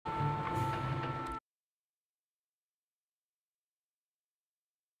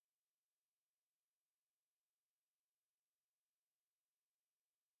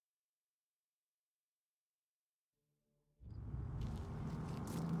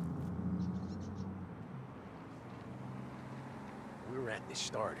at the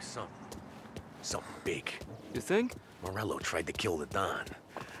start of something. Something big. You think? Morello tried to kill the Don.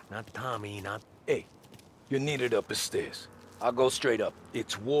 Not Tommy, not... Hey, you're needed up the stairs. I'll go straight up.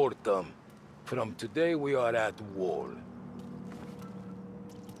 It's war time. From today, we are at war.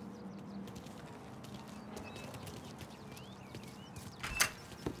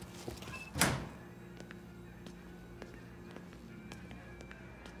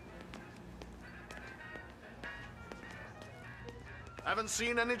 Haven't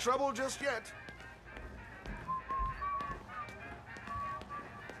seen any trouble just yet.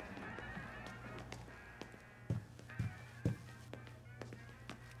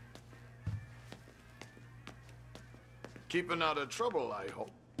 Keeping out of trouble, I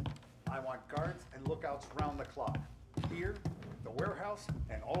hope. I want guards and lookouts round the clock. Here, the warehouse,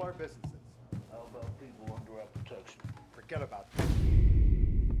 and all our businesses. How about people under our protection? Forget about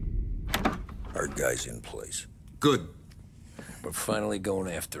that. Our guy's in place. Good. We're finally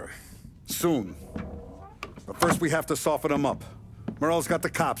going after him. Soon. But first we have to soften him up. Morello's got the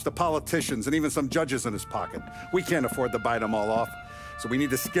cops, the politicians, and even some judges in his pocket. We can't afford to bite them all off, so we need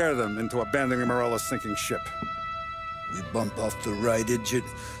to scare them into abandoning Morello's sinking ship. We bump off the right idiot,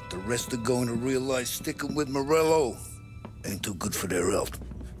 the rest are going to realize sticking with Morello ain't too good for their health.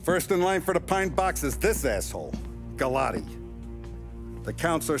 First in line for the pine box is this asshole, Galati. The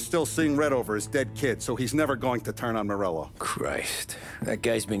counselor's still seeing red over his dead kid, so he's never going to turn on Morello. Christ. That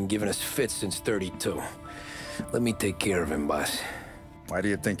guy's been giving us fits since 32. Let me take care of him, boss. Why do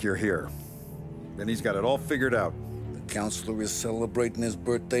you think you're here? Then he's got it all figured out. The counselor is celebrating his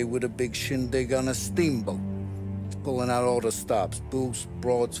birthday with a big shindig on a steamboat. He's pulling out all the stops, booze,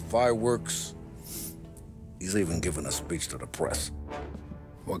 broads, fireworks. He's even giving a speech to the press.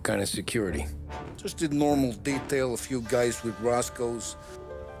 What kind of security? Just did normal detail, a few guys with Roscoe's.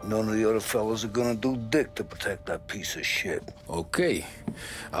 None of the other fellas are gonna do dick to protect that piece of shit. Okay.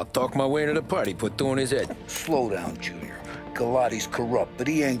 I'll talk my way into the party, put two in his head. Slow down, Junior. Galati's corrupt, but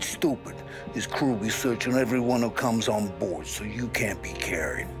he ain't stupid. His crew be searching everyone who comes on board, so you can't be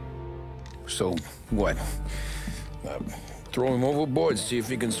carried. So, what? Throw him overboard, see if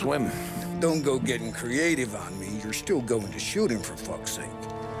he can swim. Don't go getting creative on me. You're still going to shoot him, for fuck's sake.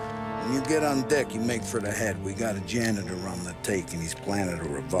 When you get on deck, you make for the head. We got a janitor on the take, and he's planted a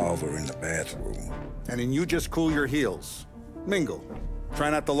revolver in the bathroom. And then you just cool your heels. Mingle. Try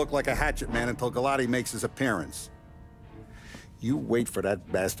not to look like a hatchet man until Galati makes his appearance. You wait for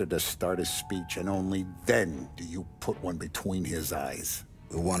that bastard to start his speech, and only then do you put one between his eyes.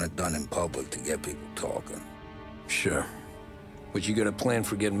 We want it done in public to get people talking. Sure. But you got a plan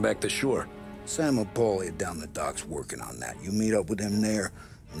for getting back to shore? Sam and Paulie are down the docks working on that. You meet up with them there,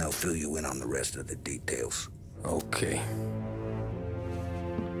 and they'll fill you in on the rest of the details. Okay.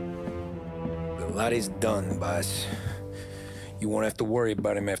 Galati's done, boss. You won't have to worry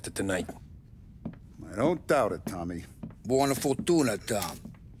about him after tonight. I don't doubt it, Tommy. Buona fortuna, Tom.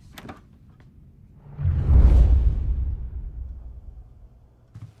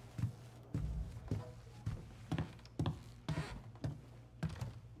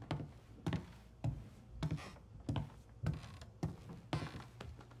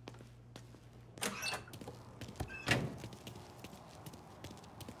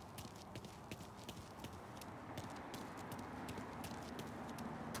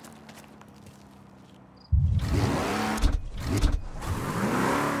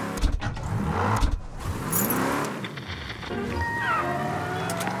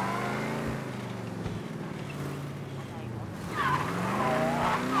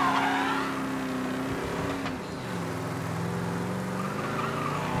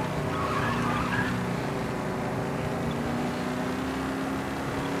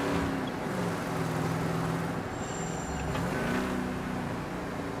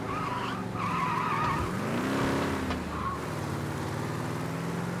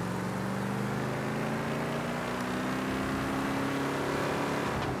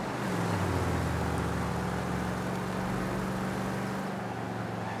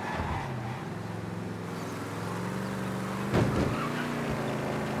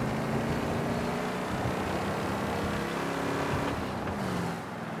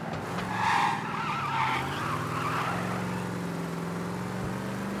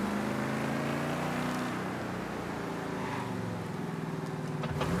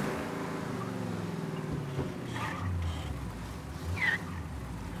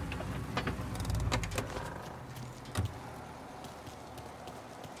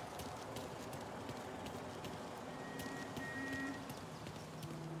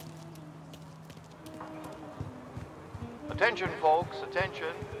 Attention, folks,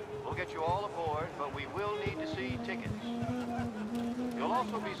 attention. We'll get you all aboard, but we will need to see tickets. You'll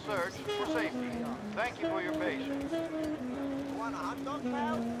also be searched for safety. Thank you for your patience. Want a hot dog,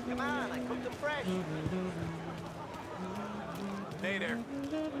 pal? Come on, I cooked them fresh. Hey there.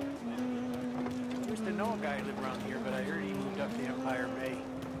 I used to know a guy who lived around here, but I heard he moved up to Empire Bay.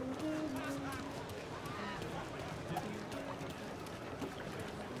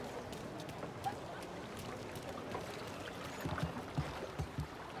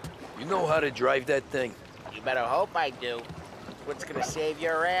 You know how to drive that thing? You better hope I do. What's gonna save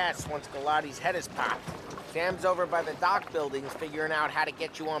your ass once Galati's head is popped? Sam's over by the dock buildings figuring out how to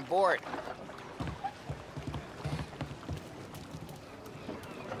get you on board.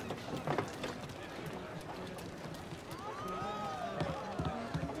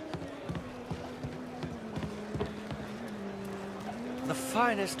 The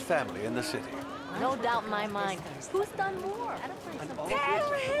finest family in the city. No doubt in my mind. Who's done more?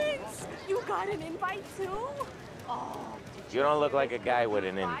 Parents! You got an invite too? Oh. You don't look like a guy with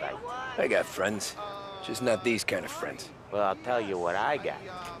an invite. I got friends. Just not these kind of friends. Well, I'll tell you what I got.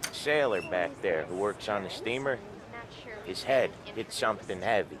 A sailor back there who works on the steamer. His head hit something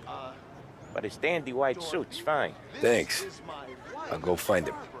heavy. But his dandy white suit's fine. Thanks. I'll go find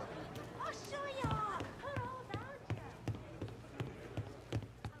him.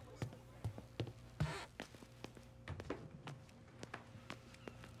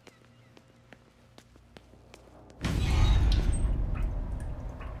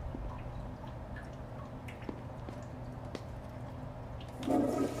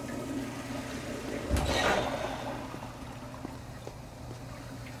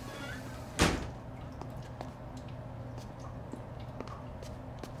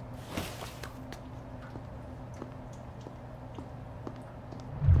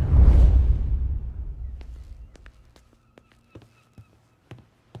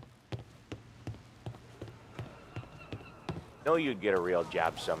 Know you'd get a real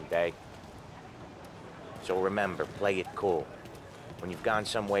job someday. So remember, play it cool. When you've gone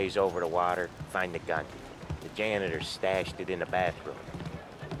some ways over the water, find the gun. The janitor stashed it in the bathroom.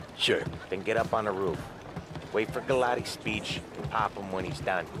 Sure. Then get up on the roof. Wait for Galati's speech and pop him when he's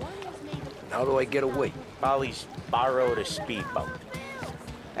done. How do I get away? Polly's borrowed a speedboat.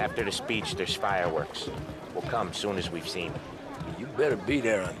 After the speech, there's fireworks. We'll come soon as we've seen him. You better be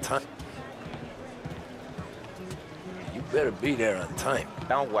there on time. Better be there on time.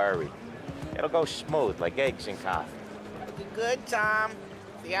 Don't worry. It'll go smooth like eggs and coffee. Looking good, Tom.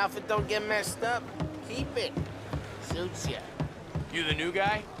 The outfit don't get messed up. Keep it. Suits ya. You the new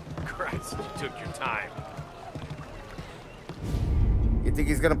guy? Christ, you took your time. You think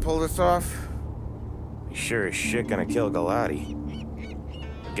he's gonna pull this off? He's sure as shit gonna kill Galati.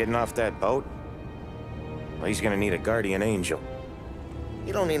 Getting off that boat? Well, he's gonna need a guardian angel.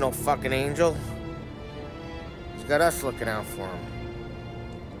 You don't need no fucking angel. He's got us looking out for him.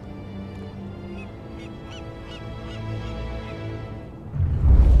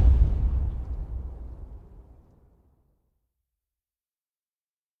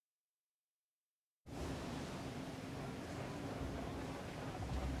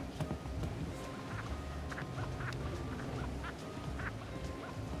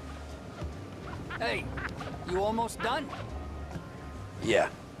 Hey, you almost done? Yeah.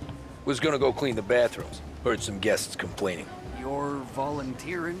 Was gonna go clean the bathrooms. Heard some guests complaining. You're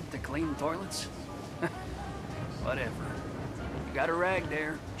volunteering to clean toilets? Whatever. You got a rag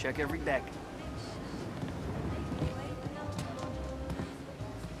there. Check every deck.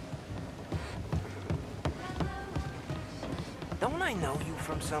 Don't I know you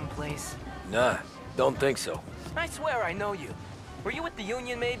from someplace? Nah, don't think so. I swear I know you. Were you with the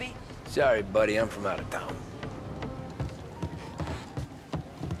Union, maybe? Sorry, buddy, I'm from out of town.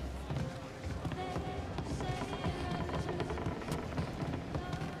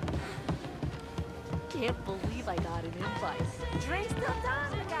 Can't believe I got an invite. Drinks till dawn,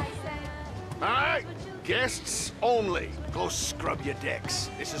 the guy said. All right, guests only. Go scrub your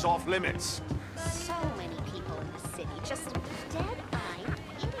decks. This is off limits. So many people in the city, just dead-eyed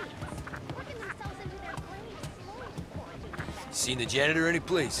idiots. Working themselves into their graves slowly. Seen the janitor any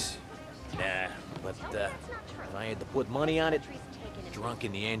place? Nah, but if I had to put money on it, drunk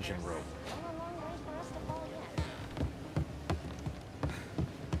in the engine room.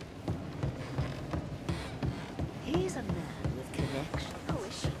 He's a man with connection. Who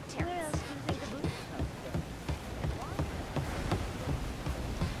is she, Terrence?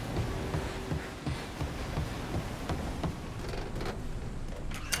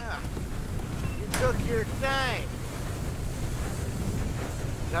 You took your time.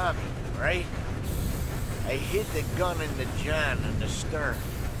 Tommy, right? I hid the gun in the John on the stern.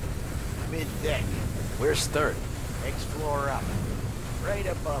 Mid-deck. Where's stern? Next floor up. Right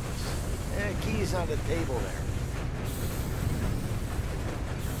above us. Keys on the table there.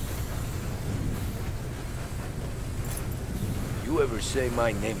 You ever say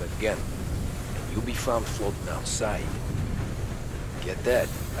my name again, and you'll be found floating outside. Get that?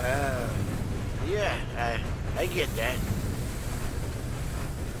 Yeah, I get that.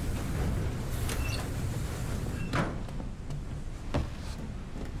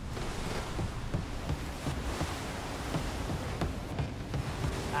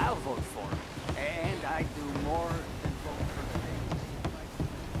 I'll vote for him. And I do more than vote for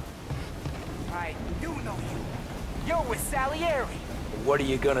the I do know you. You're with Salieri. What are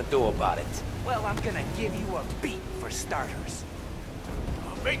you gonna do about it? Well, I'm gonna give you a beat for starters.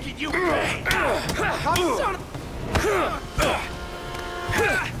 I'm making you pay! Son of...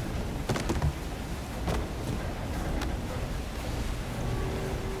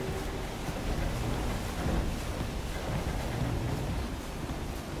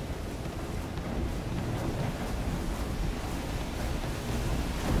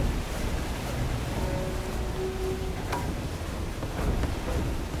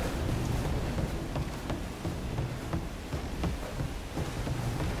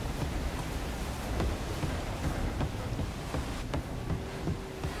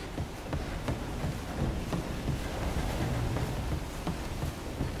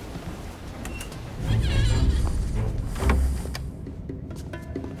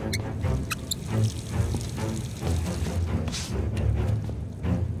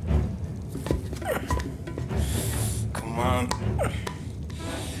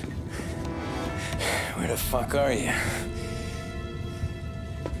 Where the fuck are you?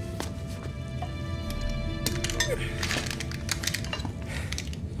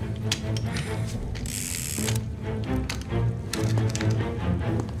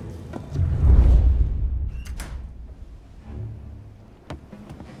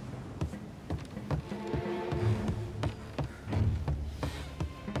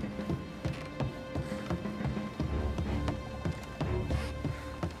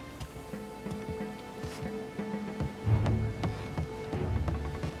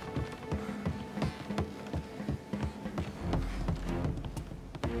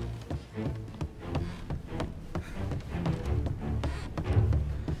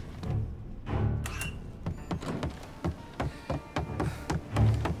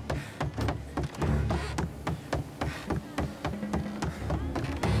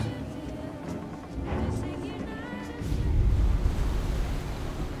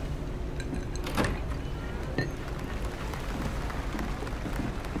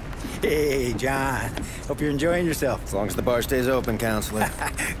 Hey, John. Hope you're enjoying yourself. As long as the bar stays open, counselor.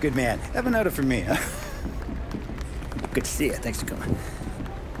 Good man. Have another for me, huh? Good to see you. Thanks for coming.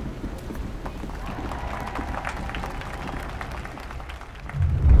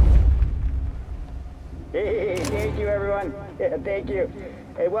 Hey, thank you, everyone. Yeah, thank you.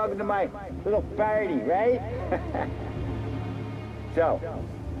 Hey, welcome to my little party, right? So,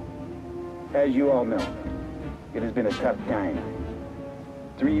 as you all know, it has been a tough time.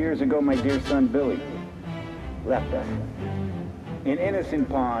 3 years ago, my dear son, Billy, left us. An innocent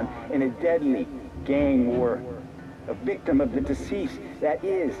pawn in a deadly gang war. A victim of the deceased that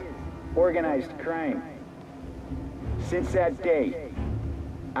is organized crime. Since that day,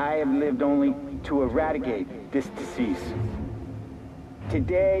 I have lived only to eradicate this disease.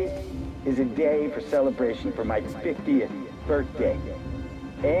 Today is a day for celebration for my 50th birthday.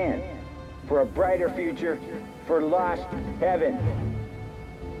 And for a brighter future for lost heaven.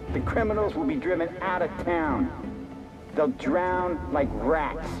 The criminals will be driven out of town. They'll drown like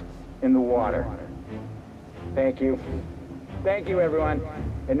rats in the water. Thank you. Thank you, everyone.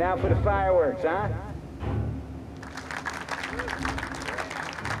 And now for the fireworks, huh?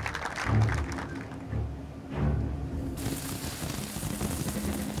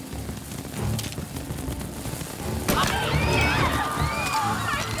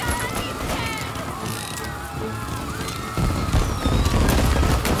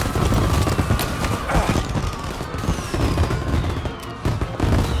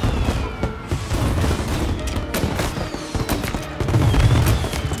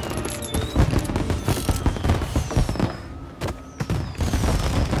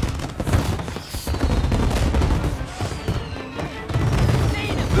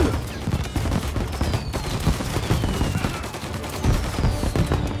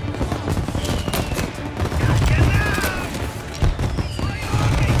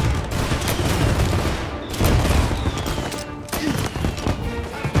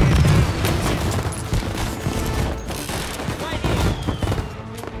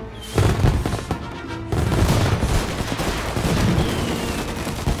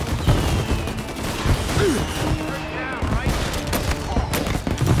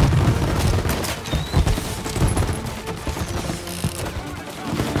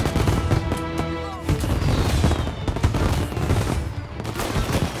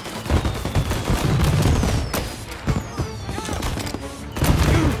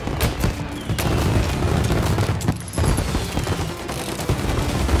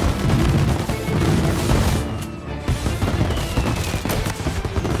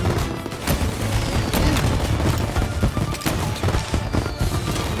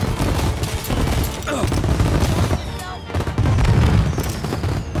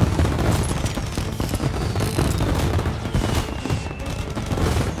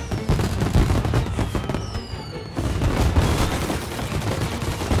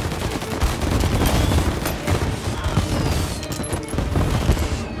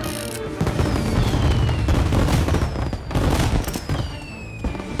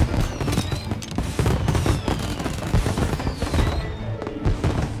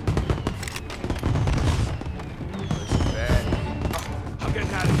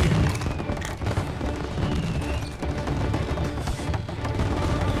 getting out of here.